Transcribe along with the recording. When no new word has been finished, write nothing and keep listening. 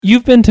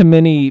You've been to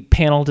many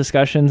panel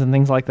discussions and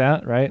things like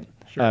that, right?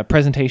 Sure.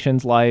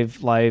 Presentations,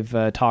 live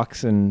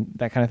talks, and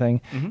that kind of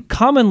thing. Mm-hmm.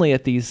 Commonly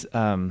at these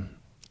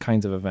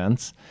kinds of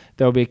events,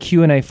 there will be a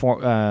Q&A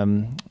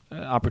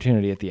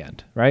opportunity at the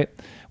end, right?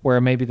 Where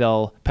maybe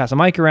they'll pass a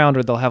mic around,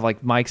 or they'll have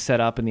like mics set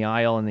up in the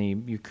aisle, and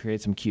then you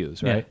create some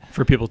cues, right? Yeah,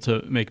 for people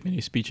to make mini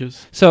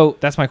speeches. So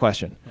that's my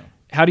question. Yeah.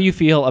 How do you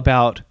feel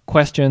about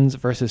questions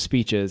versus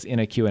speeches in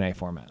a Q&A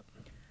format?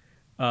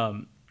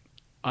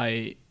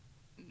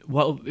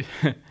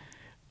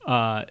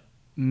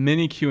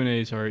 Many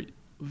Q&As are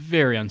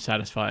very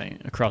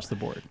unsatisfying across the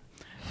board,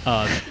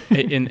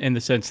 in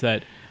the sense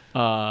that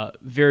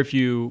very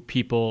few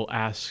people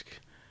ask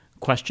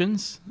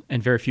questions,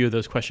 and very few of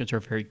those questions are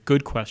very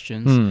good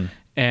questions,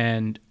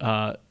 and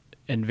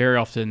very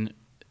often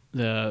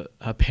the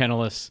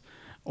panelists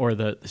or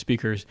the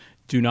speakers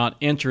do not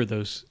answer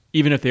those,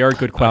 even if they are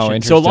good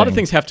questions. So a lot of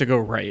things have to go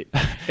right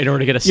in order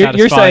to get a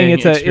satisfying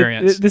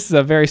experience. This is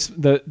a very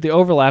the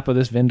overlap of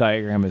this Venn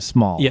diagram is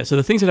small. Yeah. So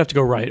the things that have to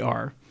go right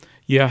are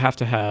you have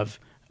to have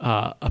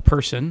a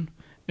person,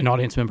 an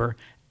audience member,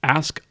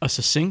 ask a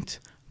succinct,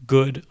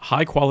 good,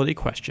 high quality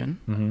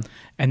question,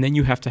 and then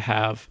you have to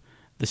have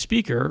the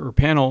speaker or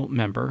panel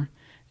member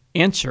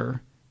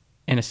answer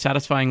in a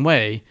satisfying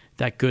way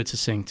that good,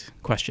 succinct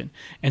question.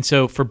 And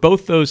so for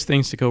both those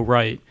things to go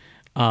right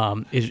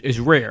is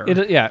rare.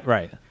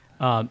 Right.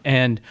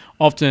 And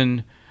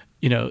often,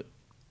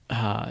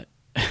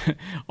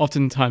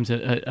 oftentimes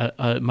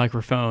a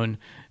microphone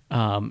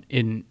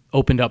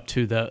opened up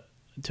to a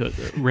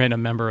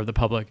random member of the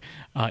public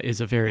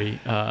is a very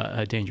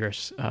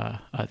dangerous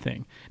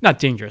thing. Not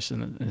dangerous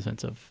in the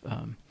sense of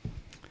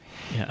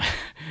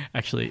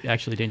actually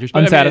dangerous.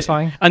 But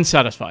Unsatisfying?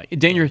 Unsatisfying.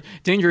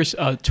 Dangerous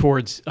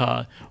towards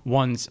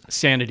one's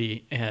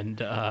sanity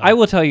and. I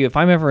will tell you, if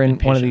I'm ever in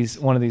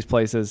one of these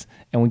places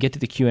and we get to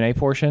the Q&A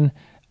portion,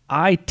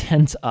 I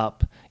tense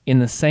up in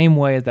the same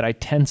way that I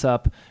tense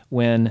up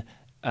when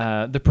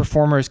the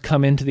performers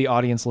come into the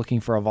audience looking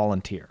for a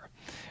volunteer,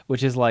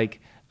 which is like,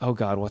 oh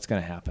God, what's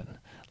going to happen?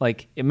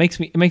 Like it makes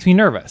me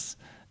nervous,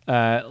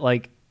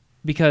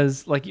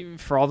 because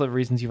for all the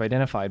reasons you've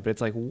identified, but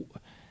it's like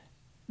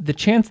the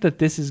chance that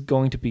this is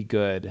going to be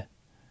good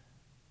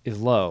is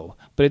low,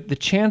 but the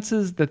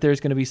chances that there's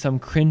going to be some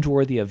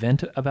cringeworthy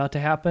event about to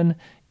happen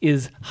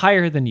is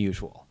higher than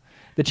usual.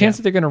 The chance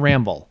that they're going to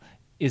ramble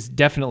is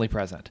definitely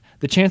present.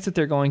 The chance that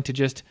they're going to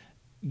just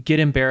get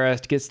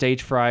embarrassed, get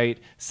stage fright,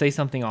 say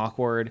something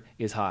awkward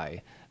is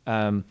high.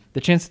 The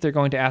chance that they're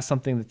going to ask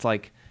something that's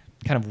like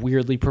kind of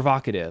weirdly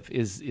provocative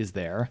is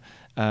there.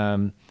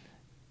 And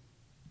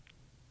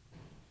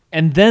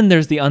then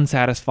there's the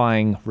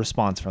unsatisfying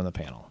response from the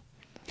panel.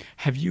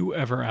 Have you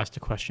ever asked a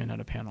question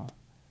at a panel?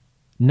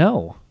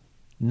 No,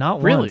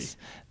 not really? Once.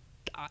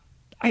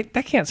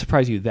 That can't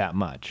surprise you that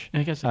much.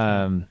 I guess it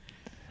can.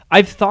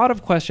 I've thought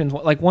of questions,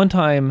 like one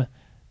time,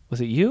 was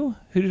it you?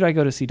 Who did I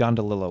go to see Don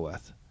DeLillo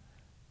with?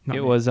 Not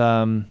it me. was,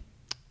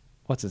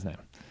 what's his name?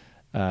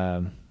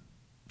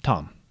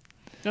 Tom.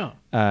 Oh.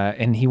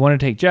 And he wanted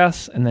to take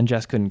Jess, and then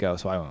Jess couldn't go,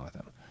 so I went with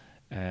him.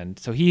 And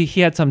so he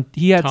had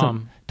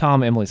Tom,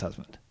 Emily's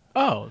husband.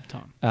 Oh,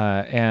 Tom.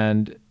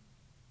 And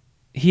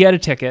he had a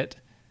ticket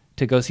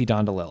to go see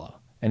Don DeLillo.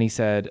 And he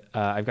said,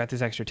 I've got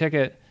this extra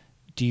ticket.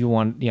 Do you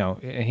want,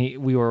 and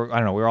we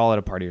were all at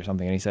a party or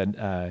something. And he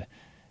said,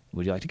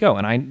 would you like to go?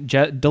 And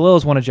DeLillo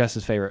is one of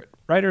Jess's favorite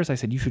writers. I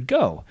said, you should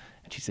go.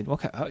 And she said,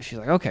 okay. She's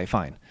like, okay,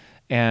 fine.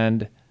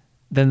 And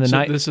then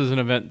this is an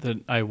event that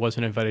I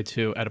wasn't invited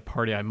to at a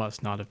party I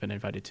must not have been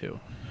invited to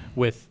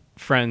with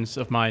friends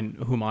of mine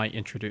whom I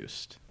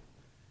introduced.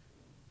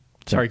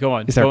 Sorry, go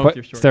on. Is there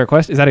a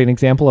question? Is that an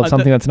example of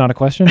something that's not a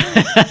question?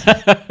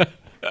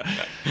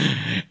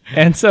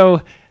 And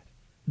so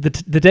the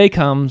day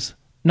comes,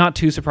 not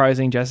too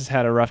surprising. Jess has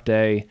had a rough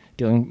day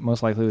dealing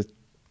most likely with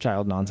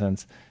child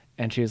nonsense.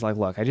 And she was like,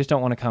 look, I just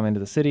don't want to come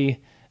into the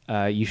city.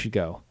 You should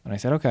go. And I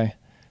said, okay.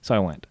 So I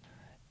went.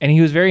 And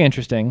he was very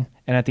interesting.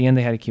 And at the end,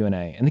 they had a Q&A.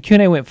 And the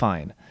Q&A went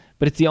fine.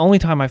 But it's the only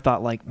time I've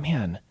thought, like,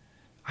 man,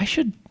 I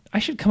should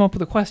come up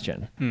with a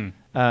question.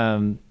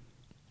 And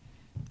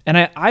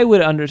I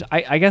would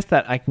I guess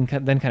that I can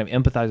then kind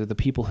of empathize with the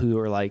people who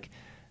are like,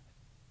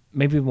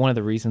 maybe one of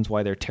the reasons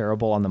why they're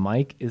terrible on the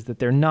mic is that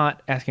they're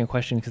not asking a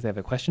question because they have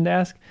a question to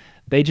ask.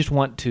 They just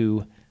want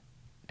to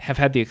have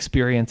had the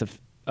experience of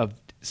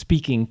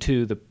speaking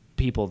to the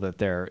people that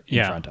they're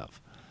in front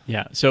of.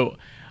 Yeah. So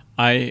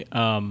I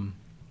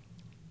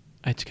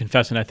have to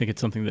confess, and I think it's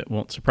something that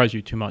won't surprise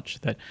you too much,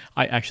 that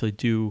I actually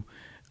do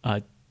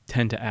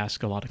tend to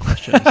ask a lot of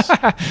questions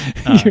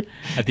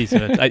at these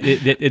events.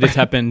 It has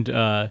happened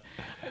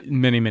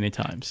many, many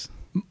times.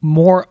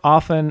 More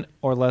often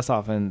or less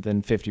often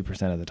than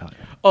 50% of the time?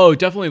 Oh,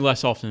 definitely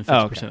less often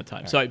than 50% of the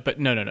time. Right. So,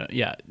 but no.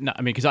 Yeah. No,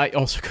 I mean, because I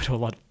also go to a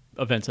lot of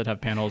events that have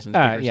panels and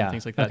speakers and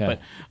things like that. Okay. But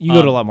you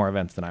go to a lot more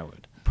events than I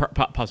would.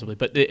 Possibly.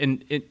 But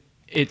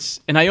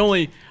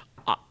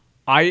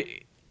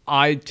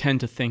I tend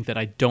to think that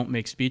I don't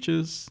make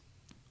speeches.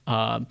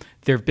 There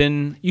have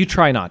been... You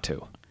try not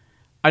to.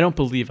 I don't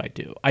believe I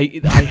do.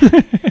 I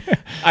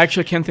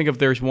actually can't think of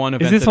there's one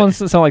event. Is this one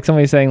so like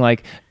somebody saying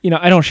like,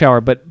 I don't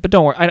shower, but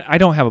don't worry, I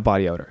don't have a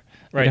body odor.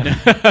 Right.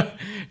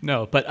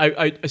 No,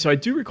 but so I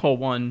do recall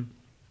one.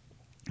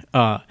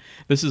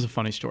 This is a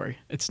funny story.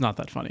 It's not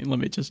that funny. Let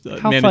me just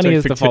How funny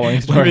is the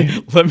following story?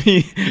 Let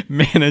me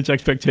manage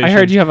expectations. I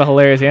heard you have a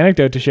hilarious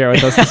anecdote to share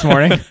with us this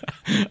morning.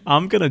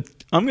 I'm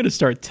gonna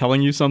start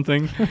telling you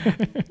something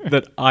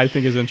that I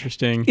think is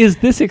interesting. Is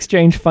this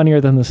exchange funnier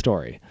than the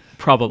story?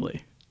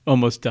 Probably,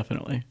 almost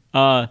definitely.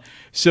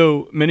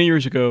 So many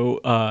years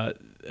ago,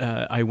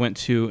 I went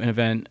to an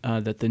event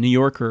that the New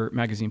Yorker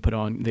magazine put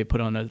on. They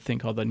put on a thing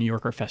called the New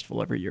Yorker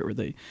Festival every year, where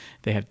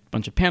they have a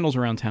bunch of panels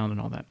around town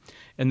and all that.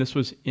 And this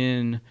was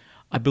in,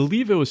 I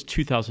believe it was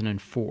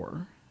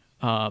 2004.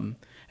 And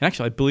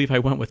actually, I believe I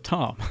went with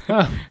Tom.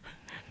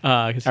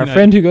 Our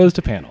friend who goes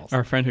to panels.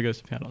 Our friend who goes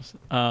to panels.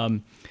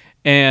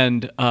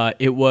 And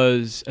it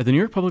was at the New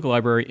York Public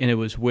Library, and it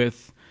was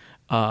with,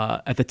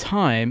 at the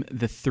time,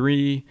 the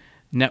 3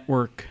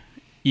 network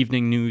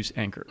evening news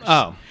anchors.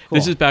 Oh, cool.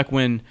 This is back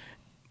when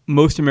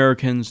most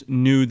Americans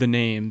knew the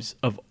names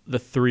of the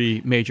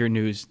 3 major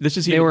news. This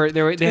is they had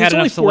enough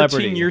only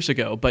celebrity 14 years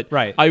ago, but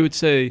right. I would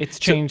say it's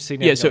changed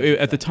significantly. Yeah,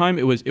 so at the time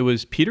it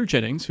was Peter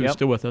Jennings, who's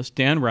still with us,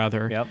 Dan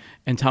Rather,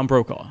 and Tom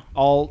Brokaw,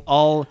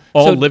 all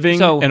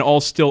living and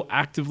all still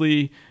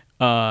actively.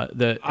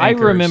 The I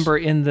anchors. remember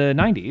in the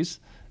 90s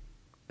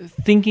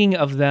thinking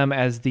of them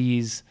as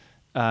these,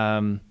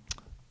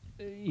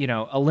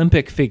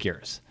 Olympic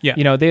figures.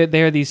 Yeah,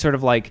 they are these sort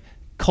of like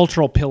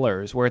cultural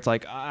pillars where it's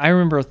like, I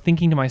remember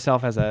thinking to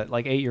myself as a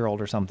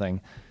 8-year-old or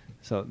something,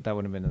 so that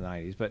would have been in the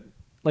 90s, but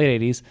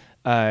late 80s,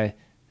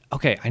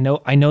 okay, I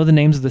know the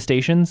names of the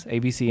stations,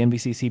 ABC,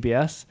 NBC,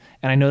 CBS,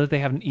 and I know that they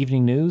have an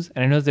evening news,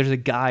 and I know that there's a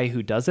guy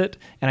who does it,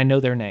 and I know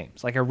their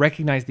names. Like, I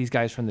recognize these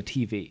guys from the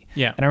TV.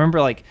 Yeah. And I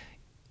remember like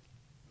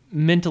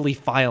mentally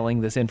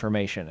filing this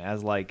information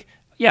as like,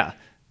 yeah,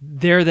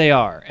 there they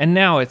are. And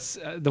now it's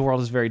the world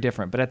is very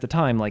different, but at the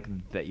time, like,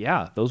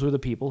 those were the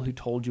people who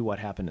told you what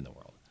happened in the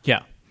world.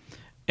 Yeah.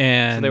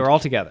 And so they were all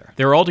together.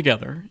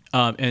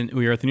 And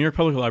we were at the New York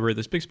Public Library,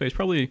 this big space,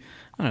 probably,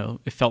 I don't know,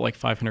 it felt like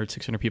 500,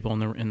 600 people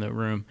in the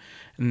room.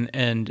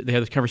 And they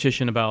had this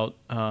conversation about,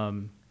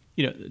 the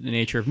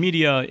nature of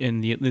media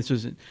this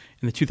was in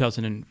the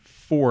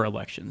 2004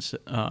 elections.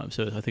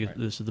 So I think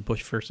this is the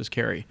Bush versus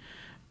Kerry.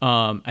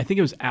 I think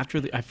it was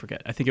after I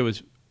forget. I think it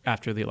was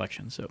after the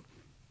election. So,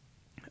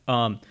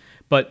 and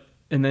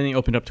then he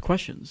opened up to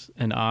questions,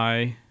 and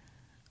I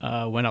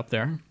went up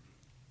there.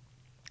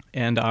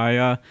 And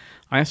I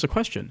asked a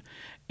question,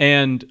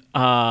 and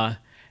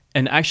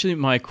actually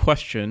my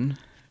question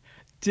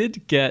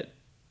did get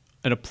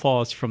an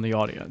applause from the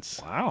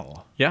audience.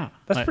 Wow! Yeah,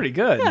 that's pretty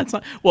good. Yeah, it's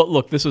not. Well,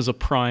 look, this was a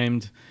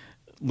primed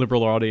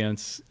liberal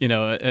audience.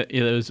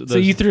 It was. So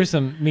you threw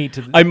some meat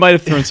to. I might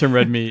have thrown some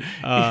red meat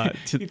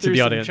to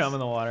the audience. Chum in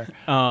the water.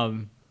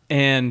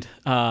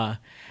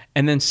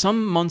 And then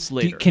some months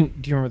later. Do you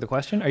remember the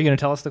question? Are you going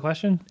to tell us the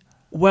question?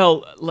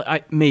 Well,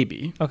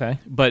 maybe. Okay.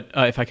 But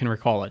if I can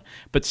recall it.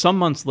 But some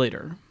months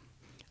later,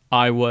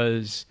 I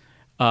was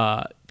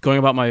going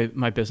about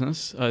my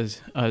business as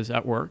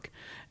at work,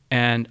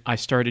 and I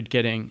started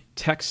getting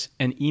texts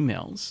and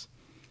emails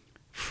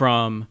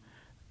from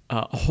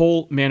a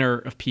whole manner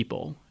of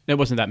people. It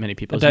wasn't that many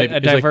people. A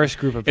diverse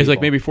group of people. It was like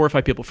maybe 4 or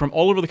 5 people from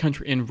all over the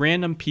country, and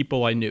random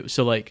people I knew.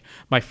 So like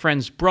my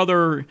friend's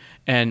brother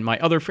and my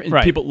other friend,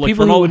 right. people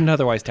who wouldn't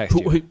otherwise text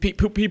you.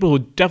 People who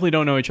definitely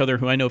don't know each other,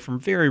 who I know from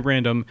very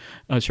random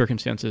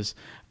circumstances,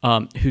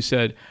 who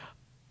said,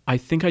 "I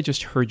think I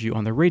just heard you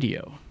on the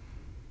radio."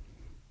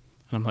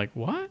 And I'm like,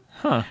 "What?"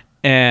 Huh.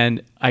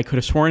 And I could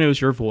have sworn it was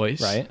your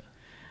voice. Right.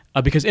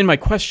 Because in my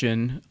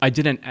question, I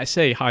didn't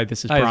say, "Hi,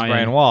 this is Brian." It's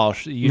Brian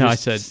Walsh. I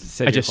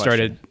just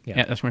started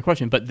asking my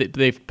question. But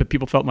but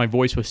people felt my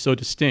voice was so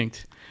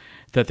distinct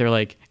that they're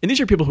like, and these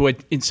are people who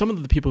some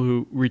of the people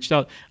who reached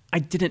out, I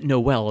didn't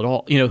know well at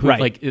all. Who right.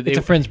 like it's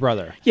a friend's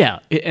brother. Yeah,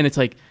 and it's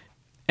like,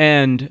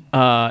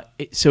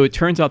 so it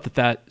turns out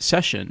that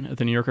session at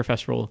the New Yorker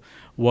Festival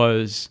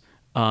was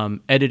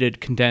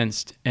edited,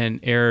 condensed, and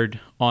aired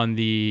on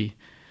the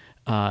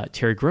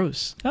Terry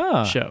Gross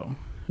show.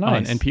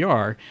 Nice. On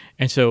NPR.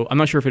 And so I'm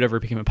not sure if it ever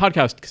became a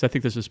podcast, because I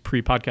think this is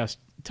pre-podcast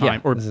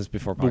time, or this is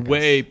before podcast.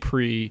 Way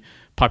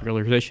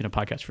pre-popularization of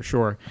podcasts for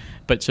sure.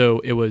 But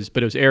it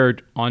was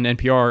aired on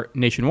NPR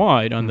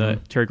nationwide on the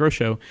Terry Gross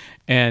show,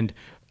 and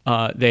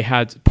they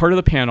had part of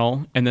the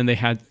panel, and then they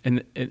had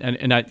and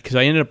because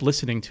I ended up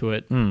listening to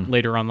it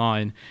later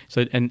online.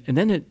 So and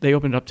then they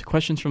opened it up to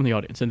questions from the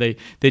audience, and they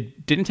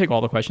didn't take all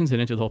the questions, they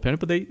didn't do the whole panel,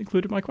 but they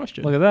included my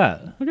question. Look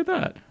at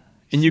that.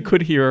 And you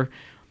could hear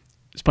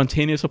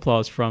spontaneous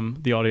applause from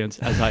the audience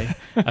as I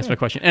asked my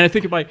question. And I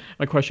think my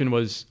question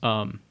was,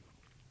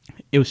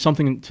 it was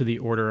something to the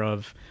order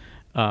of,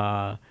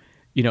 they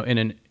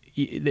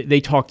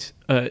talked,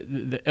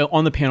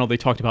 on the panel, they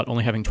talked about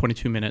only having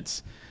 22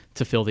 minutes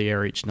to fill the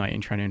air each night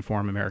and trying to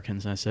inform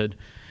Americans. And I said,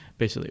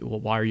 basically, well,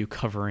 why are you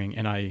covering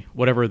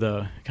whatever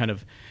the kind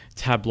of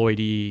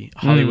tabloidy,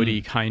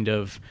 Hollywoody kind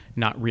of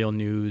not real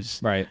news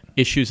Right.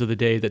 issues of the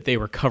day that they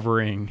were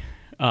covering.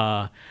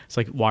 It's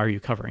like, why are you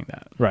covering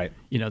that? Right.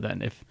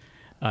 Then if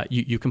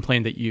you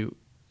complain that you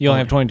only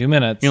have 22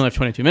 minutes. You only have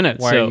 22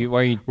 minutes. Why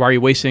are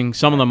you wasting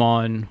some of them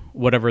on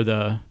whatever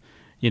the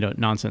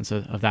nonsense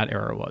of that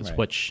era was? Right.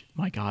 Which,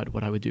 my God,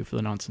 what I would do for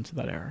the nonsense of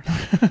that era.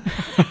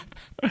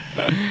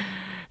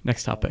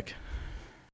 Next topic.